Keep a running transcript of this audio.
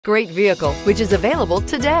Great vehicle, which is available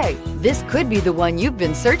today. This could be the one you've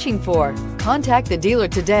been searching for. Contact the dealer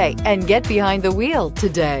today and get behind the wheel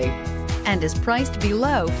today. And is priced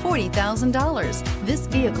below $40,000. This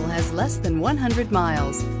vehicle has less than 100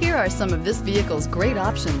 miles. Here are some of this vehicle's great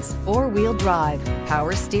options: four-wheel drive,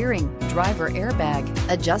 power steering, driver airbag,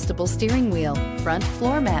 adjustable steering wheel, front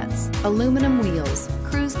floor mats, aluminum wheels,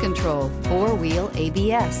 cruise control, four-wheel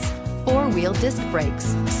ABS, four-wheel disc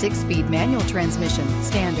brakes, 6-speed manual transmission,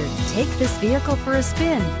 standard. Take this vehicle for a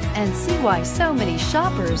spin and see why so many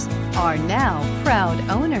shoppers are now proud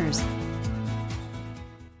owners.